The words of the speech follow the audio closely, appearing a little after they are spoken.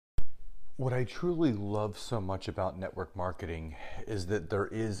What I truly love so much about network marketing is that there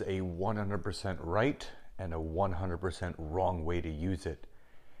is a 100% right and a 100% wrong way to use it.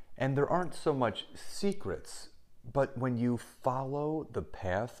 And there aren't so much secrets, but when you follow the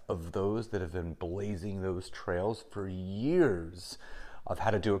path of those that have been blazing those trails for years of how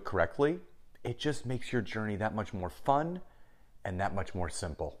to do it correctly, it just makes your journey that much more fun and that much more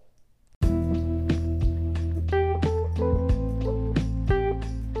simple.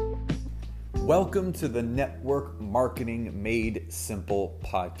 Welcome to the Network Marketing Made Simple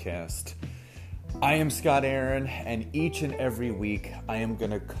podcast. I am Scott Aaron, and each and every week I am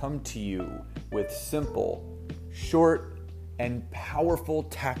going to come to you with simple, short, and powerful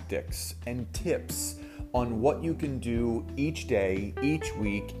tactics and tips on what you can do each day, each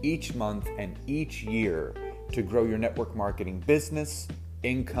week, each month, and each year to grow your network marketing business,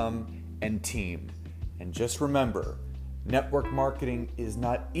 income, and team. And just remember, network marketing is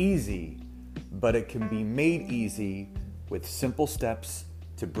not easy, but it can be made easy with simple steps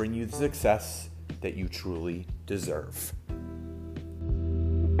to bring you the success that you truly deserve.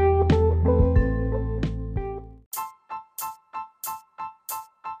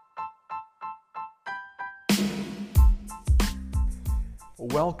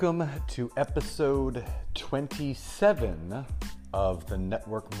 Welcome to episode 27 of the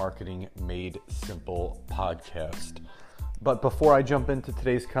Network Marketing Made Simple podcast. But before I jump into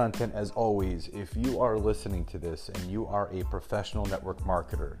today's content, as always, if you are listening to this and you are a professional network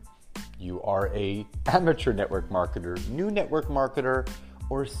marketer, you are an amateur network marketer, new network marketer,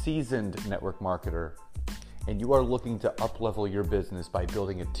 or seasoned network marketer, and you are looking to up-level your business by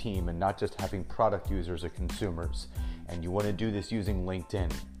building a team and not just having product users or consumers, and you want to do this using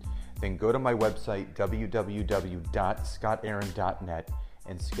LinkedIn, then go to my website, www.scottaaron.net,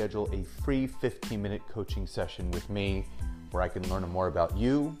 and schedule a free 15-minute coaching session with me where I can learn more about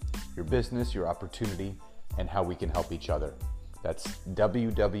you, your business, your opportunity, and how we can help each other. That's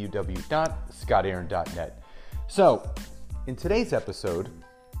www.scottaaron.net. So, in today's episode,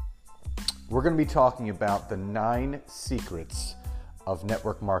 we're going to be talking about the 9 secrets of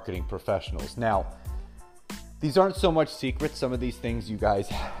network marketing professionals. Now, these aren't so much secrets. Some of these things you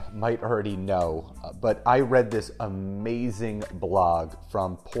guys might already know, but I read this amazing blog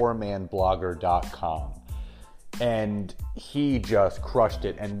from poormanblogger.com, and he just crushed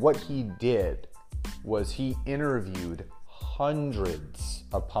it. And what he did was he interviewed hundreds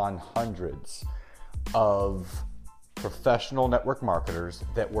upon hundreds of professional network marketers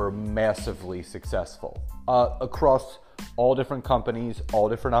that were massively successful across all different companies, all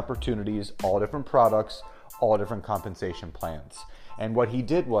different opportunities, all different products, all different compensation plans. And what he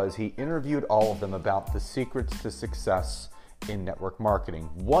did was he interviewed all of them about the secrets to success in network marketing.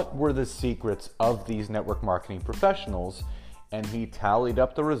 What were the secrets of these network marketing professionals? And he tallied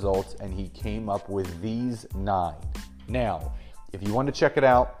up the results and he came up with these 9. Now, if you want to check it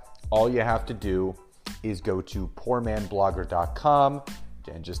out, all you have to do is go to poormanblogger.com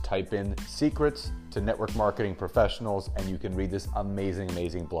and just type in secrets to network marketing professionals and you can read this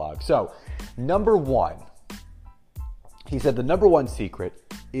amazing blog. So, number 1, he said the number 1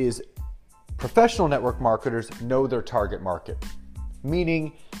 secret is professional network marketers know their target market,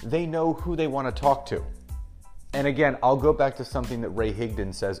 meaning they know who they want to talk to. And again, I'll go back to something that Ray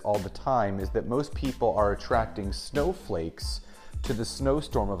Higdon says all the time, is that most people are attracting snowflakes to the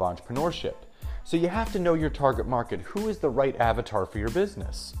snowstorm of entrepreneurship. So you have to know your target market. Who is the right avatar for your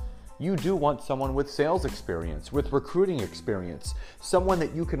business? You do want someone with sales experience, with recruiting experience, someone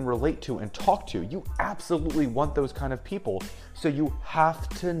that you can relate to and talk to. You absolutely want those kind of people. So you have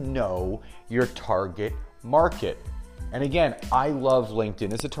to know your target market. And again, I love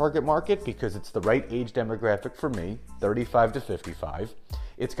LinkedIn as a target market because it's the right age demographic for me, 35 to 55.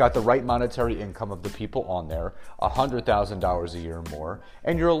 It's got the right monetary income of the people on there, $100,000 a year or more,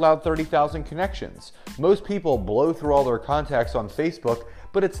 and you're allowed 30,000 connections. Most people blow through all their contacts on Facebook,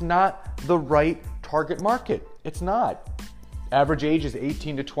 but it's not the right target market. It's not. Average age is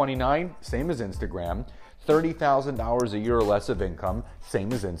 18 to 29, same as Instagram. $30,000 a year or less of income,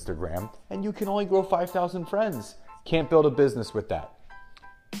 same as Instagram. And you can only grow 5,000 friends. Can't build a business with that.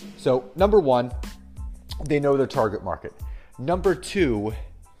 So, number 1, they know their target market. Number 2,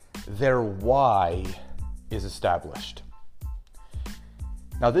 their why is established.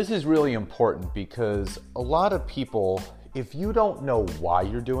 Now, this is really important because a lot of people, if you don't know why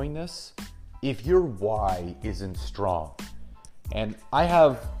you're doing this, if your why isn't strong, and I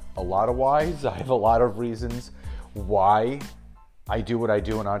have a lot of whys, I have a lot of reasons why I do what I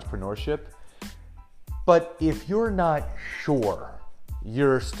do in entrepreneurship, but if you're not sure,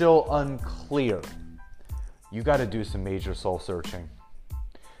 you're still unclear, you got to do some major soul searching.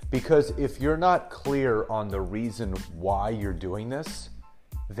 Because if you're not clear on the reason why you're doing this,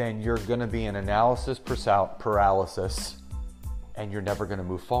 then you're going to be in analysis paralysis and you're never going to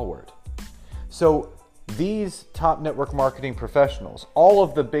move forward. So these top network marketing professionals, all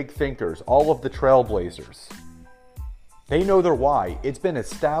of the big thinkers, all of the trailblazers, they know their why. It's been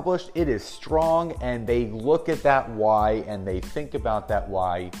established, it is strong, and they look at that why and they think about that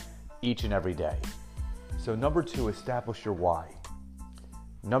why each and every day. So number 2, establish your why.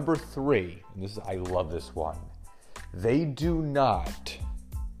 Number 3, and I love this one, they do not,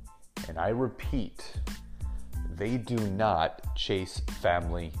 and I repeat, they do not chase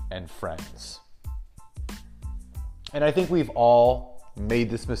family and friends. And I think we've all made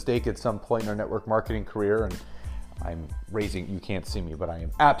this mistake at some point in our network marketing career, and I'm raising, you can't see me, but I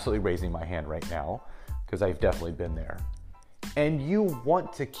am absolutely raising my hand right now because I've definitely been there. And you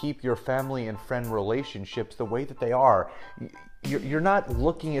want to keep your family and friend relationships the way that they are. You're not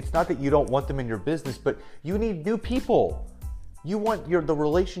looking, it's not that you don't want them in your business, but you need new people. You want the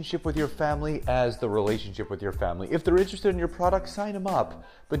relationship with your family as the relationship with your family. If they're interested in your product, sign them up.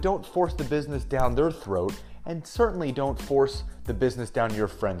 But don't force the business down their throat, and certainly don't force the business down your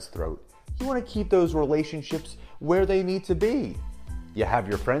friend's throat. You want to keep those relationships where they need to be. You have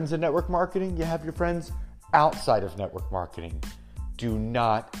your friends in network marketing, you have your friends outside of network marketing. Do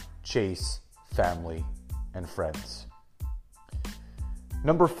not chase family and friends.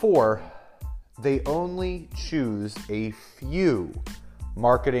 Number 4, they only choose a few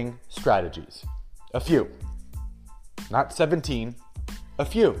marketing strategies. A few. Not 17, a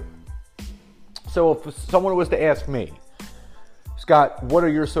few. So if someone was to ask me, Scott, what are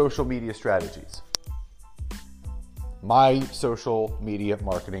your social media strategies? My social media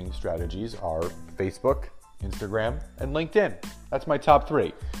marketing strategies are Facebook, Instagram, and LinkedIn. That's my top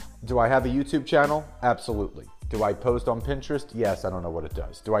 3. Do I have a YouTube channel? Absolutely. Do I post on Pinterest? Yes, I don't know what it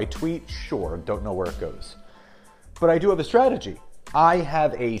does. Do I tweet? Sure, don't know where it goes. But I do have a strategy. I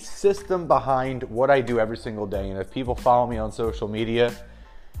have a system behind what I do every single day, and if people follow me on social media,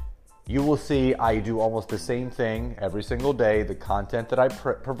 you will see I do almost the same thing every single day. The content that I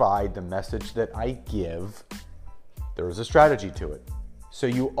provide, the message that I give, there is a strategy to it. So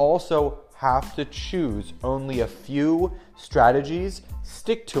you also have to choose only a few strategies,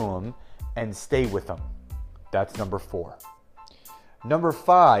 stick to them, and stay with them. That's number 4. Number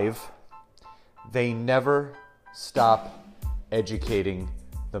 5, they never stop educating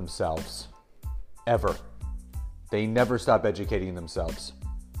themselves. Ever. They never stop educating themselves.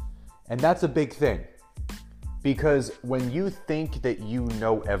 And that's a big thing. Because when you think that you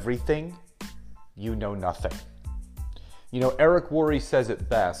know everything, you know nothing. You know, Eric Worre says it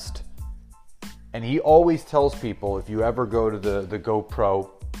best. And he always tells people, if you ever go to the GoPro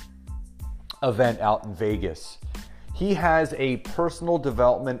event out in Vegas, he has a personal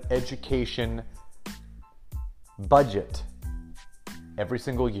development education budget every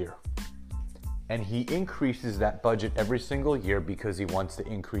single year. And he increases that budget every single year because he wants to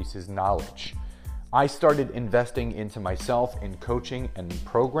increase his knowledge. I started investing into myself in coaching and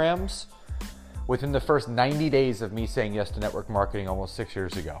programs within the first 90 days of me saying yes to network marketing almost 6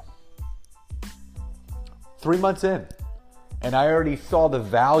 years ago. 3 months in, and I already saw the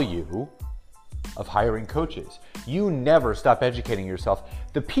value of hiring coaches. You never stop educating yourself.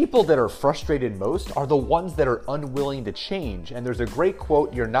 The people that are frustrated most are the ones that are unwilling to change. And there's a great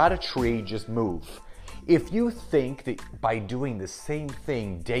quote, "You're not a tree, just move." If you think that by doing the same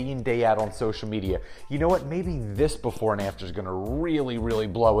thing day in, day out on social media, you know what, maybe this before and after is going to really, really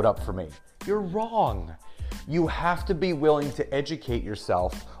blow it up for me, you're wrong. You have to be willing to educate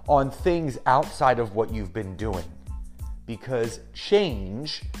yourself on things outside of what you've been doing, because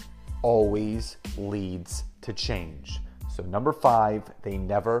change always leads to change. So number 5, they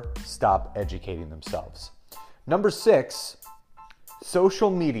never stop educating themselves. Number 6, social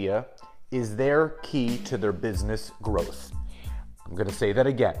media is their key to their business growth. I'm going to say that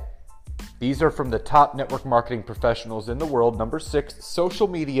again. These are from the top network marketing professionals in the world. Number 6, social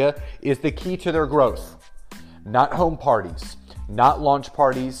media is the key to their growth. Not home parties, not launch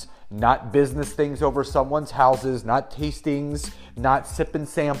parties, not business things over someone's houses, not tastings, not sipping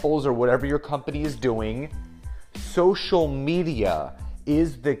samples or whatever your company is doing. Social media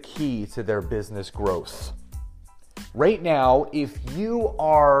is the key to their business growth. Right now, if you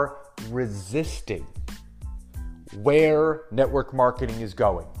are resisting where network marketing is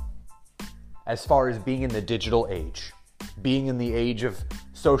going, as far as being in the digital age, being in the age of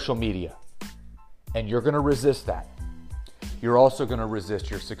social media, and you're going to resist that, you're also going to resist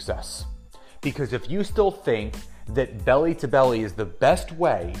your success. Because if you still think that belly to belly is the best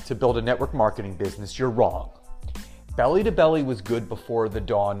way to build a network marketing business, you're wrong. Belly to belly was good before the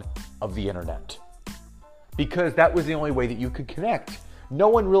dawn of the internet, because that was the only way that you could connect. No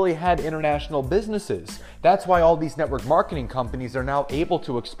one really had international businesses. That's why all these network marketing companies are now able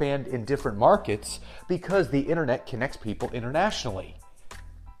to expand in different markets, because the internet connects people internationally.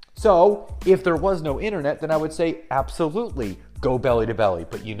 So if there was no internet, then I would say absolutely go belly to belly.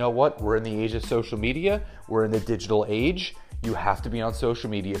 But you know what? We're in the age of social media. We're in the digital age. You have to be on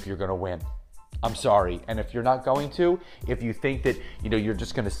social media if you're going to win. I'm sorry. And if you're not going to, if you think that you're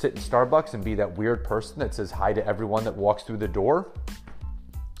just going to sit in Starbucks and be that weird person that says hi to everyone that walks through the door,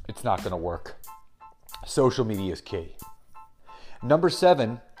 it's not going to work. Social media is key. Number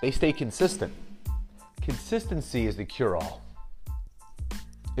 7, they stay consistent. Consistency is the cure-all.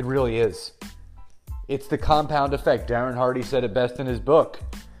 It really is. It's the compound effect. Darren Hardy said it best in his book.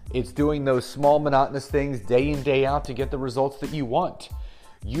 It's doing those small monotonous things day in, day out to get the results that you want.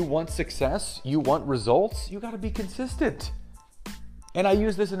 You want success, you want results, you got to be consistent. And I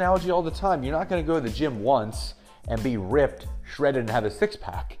use this analogy all the time. You're not going to go to the gym once and be ripped, shredded, and have a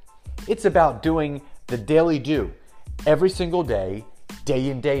six-pack. It's about doing the daily do every single day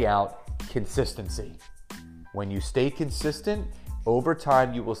in, day out, consistency. When you stay consistent, over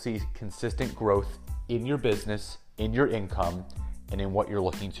time you will see consistent growth in your business, in your income, and in what you're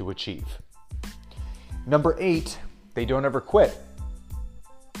looking to achieve. Number 8, they don't ever quit.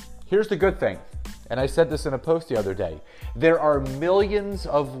 Here's the good thing, and I said this in a post the other day. There are millions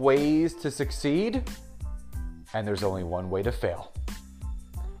of ways to succeed, and there's only one way to fail,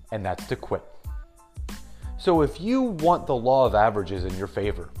 and that's to quit. So if you want the law of averages in your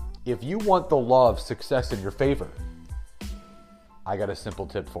favor, if you want the law of success in your favor, I got a simple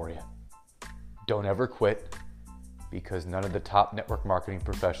tip for you. Don't ever quit, because none of the top network marketing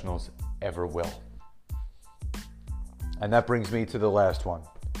professionals ever will. And that brings me to the last one.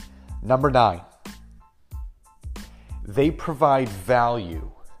 Number 9, they provide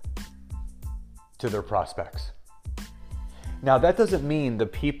value to their prospects. Now, that doesn't mean the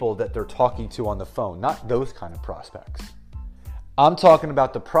people that they're talking to on the phone, not those kind of prospects. I'm talking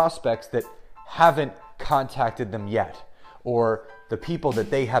about the prospects that haven't contacted them yet, or the people that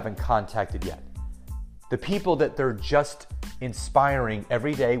they haven't contacted yet. The people that they're just inspiring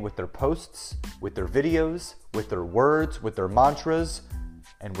every day with their posts, with their videos, with their words, with their mantras,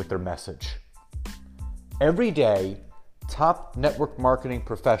 and with their message. Every day, top network marketing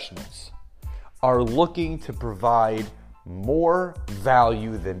professionals are looking to provide more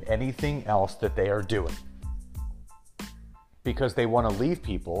value than anything else that they are doing, because they want to leave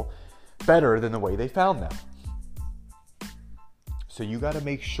people better than the way they found them. So you got to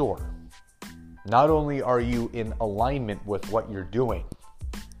make sure not only are you in alignment with what you're doing,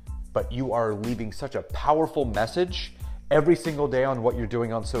 but you are leaving such a powerful message every single day on what you're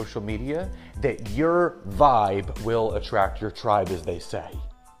doing on social media that your vibe will attract your tribe, as they say.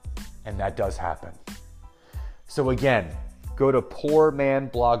 And that does happen. So again, go to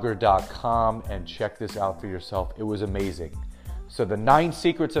poormanblogger.com and check this out for yourself. It was amazing. So the 9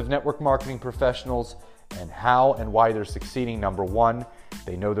 secrets of network marketing professionals and how and why they're succeeding. Number 1,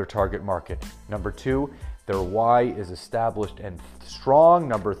 they know their target market. Number 2, their why is established and strong.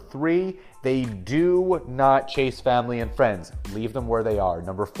 Number 3, they do not chase family and friends. Leave them where they are.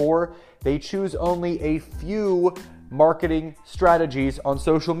 Number 4, they choose only a few marketing strategies on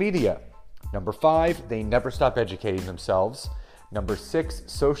social media. Number 5, they never stop educating themselves. Number 6,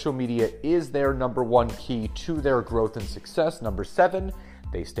 social media is their number 1 key to their growth and success. Number 7,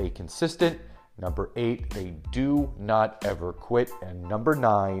 they stay consistent. Number 8, they do not ever quit. And number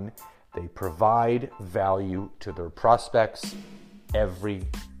 9, they provide value to their prospects every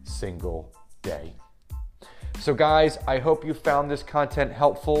single day. So guys, I hope you found this content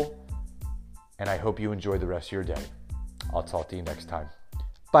helpful, and I hope you enjoy the rest of your day. I'll talk to you next time.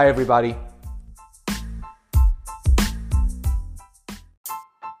 Bye, everybody.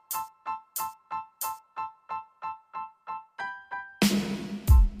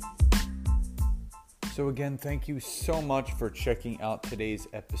 So again, thank you so much for checking out today's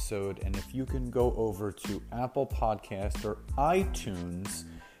episode. And if you can go over to Apple Podcasts or iTunes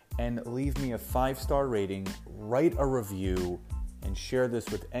and leave me a 5-star rating, write a review, and share this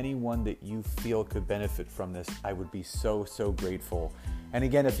with anyone that you feel could benefit from this, I would be so grateful. And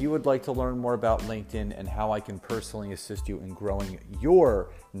again, if you would like to learn more about LinkedIn and how I can personally assist you in growing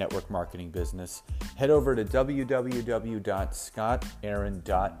your network marketing business, head over to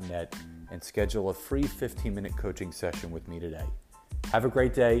www.scottaaron.net and schedule a free 15-minute coaching session with me today. Have a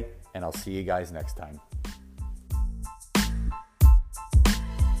great day, and I'll see you guys next time.